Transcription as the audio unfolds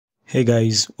Hey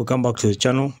guys, welcome back to the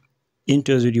channel. In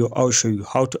today's video, I'll show you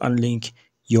how to unlink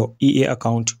your EA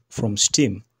account from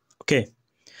Steam. Okay,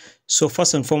 so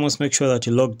first and foremost, make sure that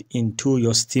you're logged into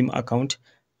your Steam account.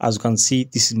 As you can see,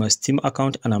 this is my Steam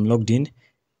account and I'm logged in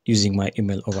using my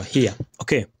email over here.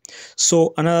 Okay,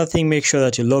 so another thing, make sure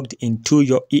that you're logged into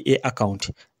your EA account.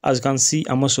 As you can see,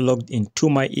 I'm also logged into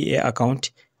my EA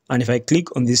account, and if I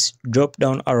click on this drop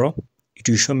down arrow, it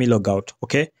will show me log out.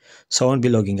 Okay, so I won't be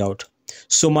logging out.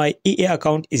 So my EA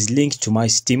account is linked to my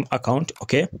Steam account,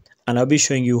 okay, and I'll be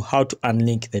showing you how to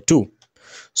unlink the two.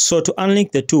 So to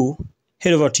unlink the two,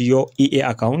 head over to your EA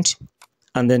account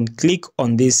and then click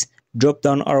on this drop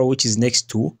down arrow which is next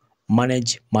to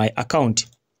manage my account.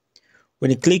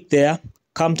 When you click there,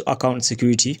 come to account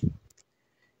security,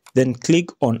 then click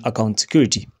on account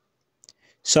security.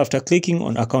 So after clicking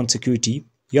on account security,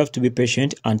 you have to be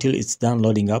patient until it's done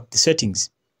loading up the settings.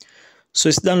 So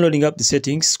it's done loading up the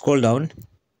settings. Scroll down.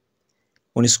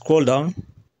 When you scroll down,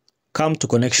 come to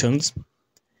connections.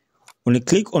 When you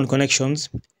click on connections,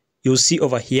 you'll see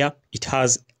over here it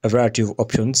has a variety of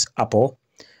options. Apple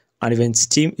and even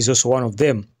Steam is also one of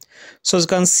them. So as you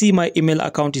can see, my email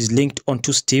account is linked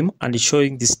onto Steam and it's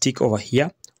showing this tick over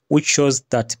here, which shows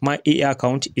that my EA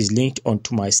account is linked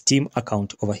onto my Steam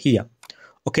account over here.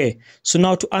 Okay, so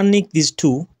now to unlink these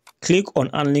two, click on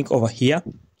unlink over here.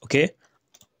 Okay,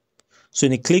 so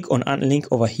when you click on unlink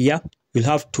over here, you'll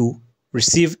have to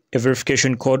receive a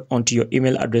verification code onto your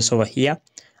email address over here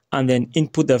and then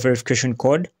input the verification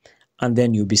code, and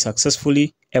then you'll be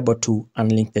successfully able to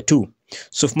unlink the two.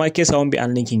 So for my case, I won't be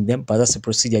unlinking them, but that's the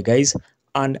procedure, guys.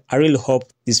 And I really hope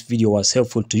this video was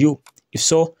helpful to you. If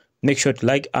so, make sure to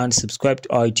like and subscribe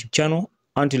to our YouTube channel.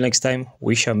 Until next time,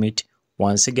 we shall meet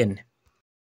once again.